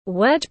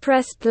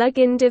WordPress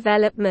plugin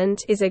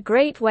development is a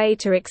great way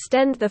to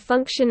extend the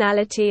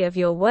functionality of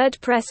your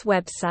WordPress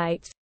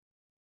website.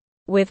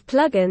 With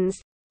plugins,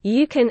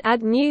 you can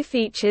add new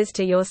features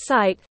to your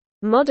site,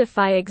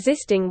 modify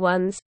existing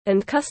ones,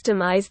 and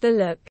customize the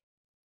look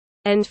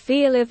and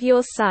feel of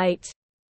your site.